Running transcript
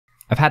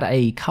I've had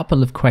a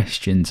couple of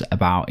questions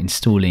about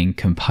installing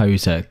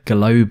Composer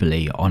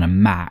globally on a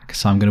Mac,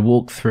 so I'm going to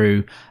walk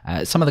through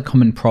some of the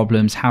common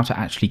problems, how to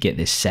actually get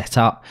this set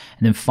up,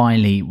 and then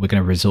finally we're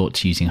going to resort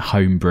to using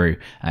Homebrew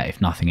if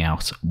nothing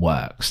else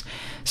works.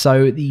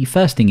 So the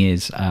first thing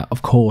is,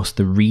 of course,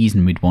 the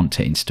reason we'd want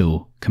to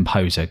install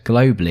Composer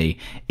globally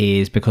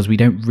is because we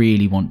don't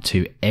really want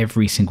to,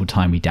 every single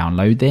time we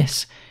download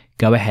this,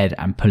 go ahead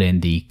and pull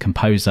in the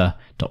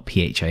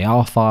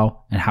composer.phar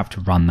file and have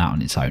to run that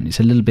on its own. It's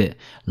a little bit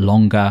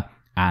longer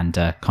and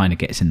kind of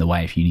gets in the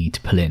way if you need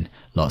to pull in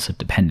lots of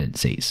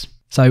dependencies.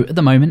 So at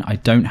the moment, I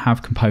don't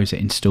have Composer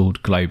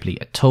installed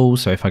globally at all.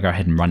 So if I go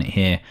ahead and run it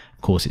here,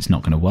 of course, it's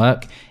not going to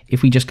work.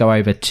 If we just go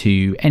over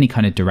to any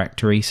kind of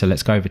directory, so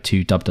let's go over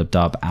to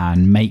www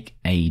and make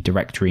a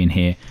directory in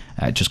here,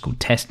 just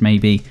called test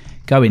maybe,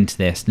 go into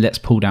this, let's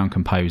pull down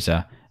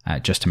Composer,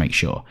 just to make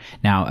sure.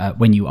 Now,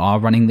 when you are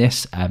running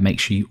this, make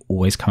sure you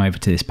always come over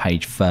to this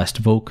page first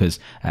of all, because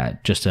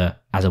just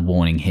as a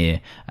warning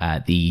here,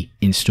 the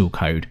install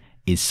code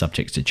is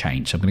subject to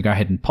change. So I'm going to go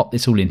ahead and pop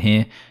this all in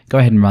here, go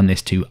ahead and run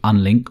this to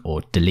unlink or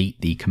delete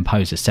the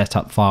Composer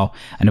setup file.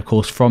 And of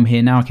course, from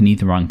here now, I can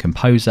either run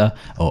Composer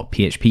or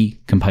PHP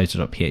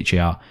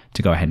composer.phar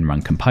to go ahead and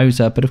run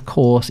Composer, but of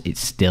course, it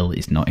still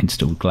is not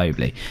installed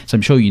globally. So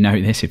I'm sure you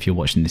know this if you're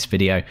watching this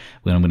video,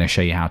 when I'm going to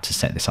show you how to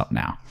set this up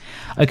now.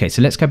 Okay,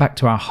 so let's go back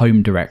to our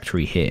home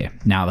directory here.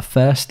 Now, the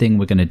first thing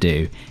we're going to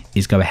do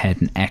is go ahead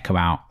and echo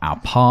out our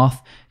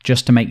path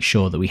just to make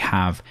sure that we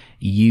have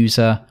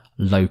user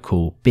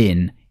local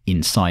bin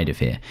inside of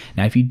here.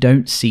 Now, if you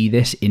don't see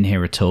this in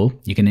here at all,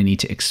 you're going to need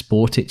to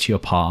export it to your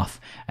path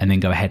and then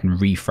go ahead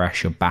and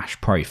refresh your bash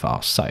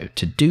profile. So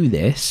to do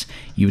this,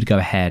 you would go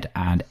ahead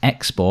and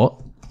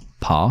export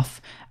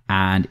path,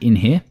 and in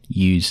here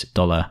use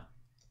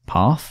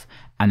 $path,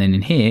 and then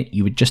in here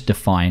you would just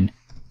define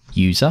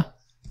user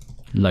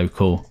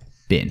local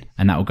bin,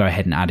 and that will go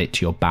ahead and add it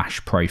to your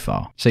bash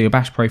profile. So your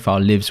bash profile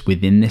lives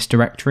within this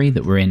directory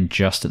that we're in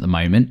just at the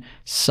moment.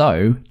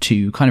 So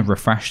to kind of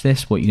refresh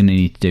this, what you're going to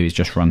need to do is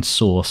just run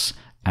source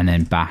and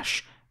then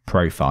bash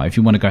profile. If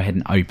you want to go ahead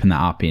and open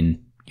that up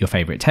in your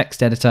favorite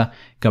text editor,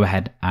 go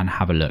ahead and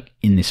have a look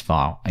in this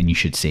file and you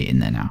should see it in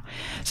there now.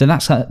 So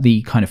that's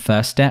the kind of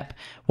first step.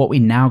 What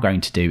we're now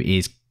going to do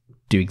is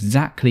do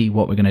exactly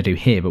what we're going to do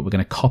here, but we're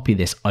going to copy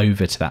this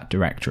over to that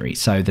directory.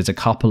 So there's a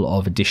couple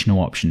of additional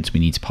options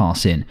we need to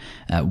pass in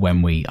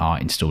when we are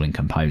installing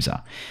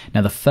Composer.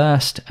 Now, the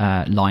first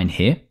line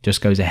here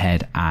just goes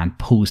ahead and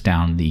pulls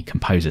down the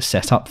Composer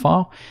setup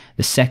file.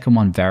 The second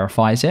one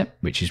verifies it,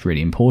 which is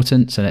really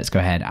important. So let's go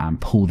ahead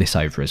and pull this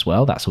over as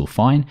well. That's all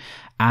fine.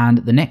 And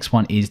the next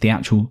one is the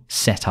actual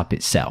setup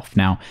itself.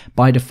 Now,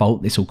 by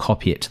default, this will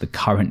copy it to the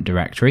current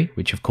directory,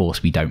 which of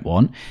course we don't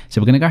want. So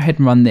we're going to go ahead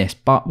and run this,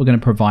 but we're going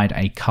to provide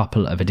a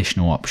couple of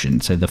additional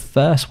options. So the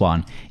first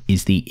one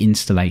is the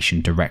installation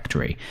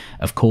directory.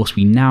 Of course,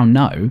 we now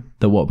know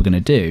that what we're going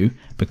to do,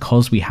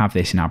 because we have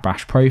this in our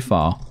bash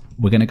profile,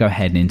 we're going to go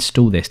ahead and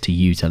install this to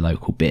user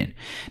local bin.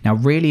 Now,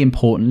 really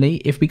importantly,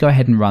 if we go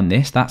ahead and run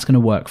this, that's going to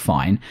work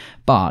fine.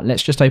 But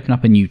let's just open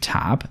up a new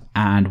tab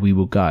and we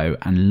will go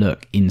and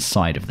look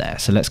inside of there.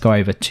 So let's go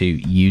over to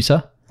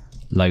user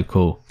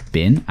local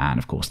bin. And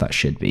of course, that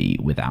should be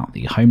without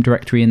the home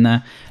directory in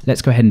there.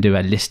 Let's go ahead and do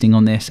a listing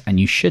on this. And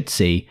you should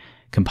see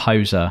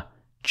Composer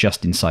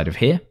just inside of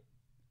here,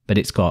 but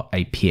it's got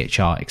a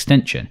PHR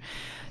extension.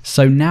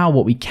 So now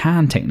what we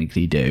can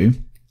technically do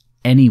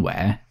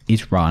anywhere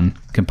is run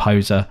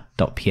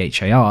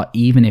composer.phar,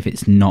 even if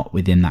it's not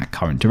within that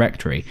current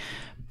directory.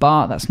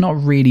 But that's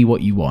not really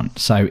what you want.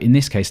 So in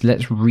this case,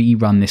 let's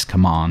rerun this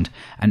command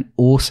and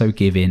also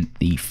give in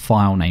the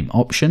file name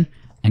option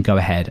and go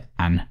ahead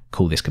and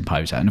call this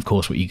Composer. And of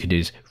course, what you could do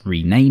is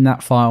rename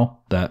that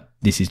file, but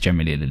this is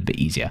generally a little bit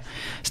easier.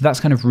 So that's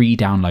kind of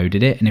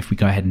re-downloaded it. And if we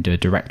go ahead and do a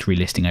directory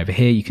listing over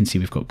here, you can see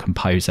we've got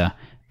Composer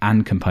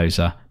and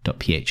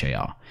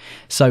composer.phar.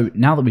 So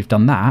now that we've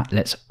done that,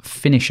 let's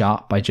finish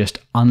up by just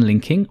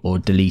unlinking or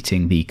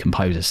deleting the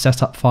Composer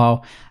setup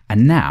file.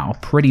 And now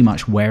pretty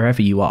much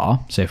wherever you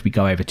are, so if we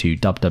go over to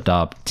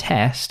www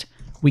test,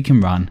 we can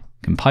run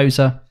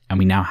Composer and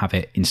we now have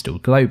it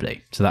installed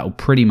globally. So that will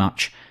pretty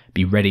much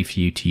be ready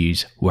for you to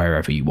use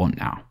wherever you want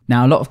now.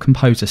 Now, a lot of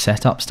Composer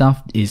setup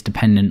stuff is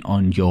dependent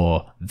on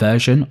your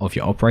version of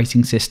your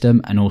operating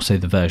system and also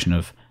the version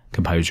of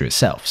Composer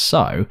itself.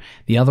 So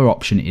the other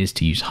option is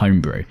to use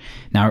Homebrew.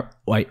 Now,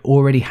 I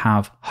already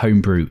have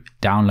Homebrew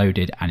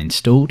downloaded and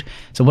installed.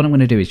 So what I'm going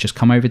to do is just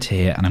come over to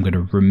here and I'm going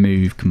to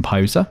remove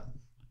Composer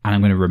and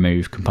I'm going to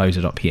remove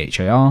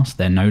composer.phar. So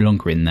they're no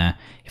longer in there.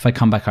 If I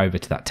come back over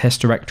to that test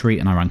directory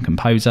and I run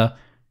Composer,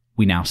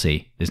 we now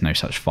see there's no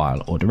such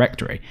file or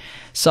directory.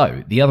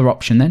 So the other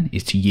option then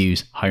is to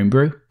use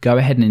Homebrew. Go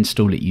ahead and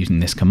install it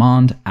using this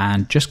command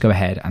and just go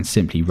ahead and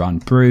simply run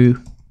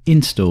brew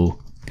install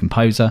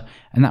Composer,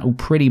 and that will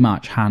pretty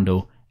much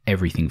handle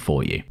everything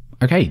for you.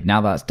 Okay, now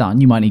that's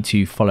done, you might need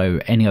to follow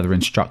any other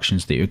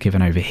instructions that you're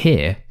given over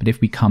here. But if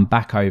we come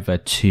back over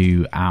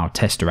to our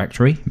test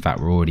directory, in fact,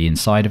 we're already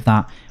inside of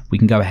that, we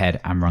can go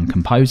ahead and run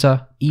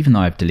Composer, even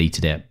though I've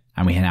deleted it,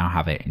 and we now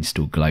have it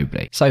installed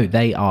globally. So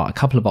they are a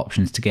couple of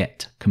options to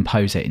get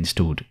Composer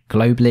installed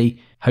globally.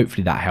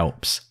 Hopefully that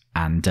helps,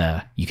 and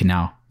you can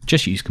now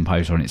just use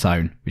Composer on its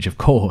own, which of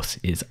course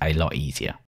is a lot easier.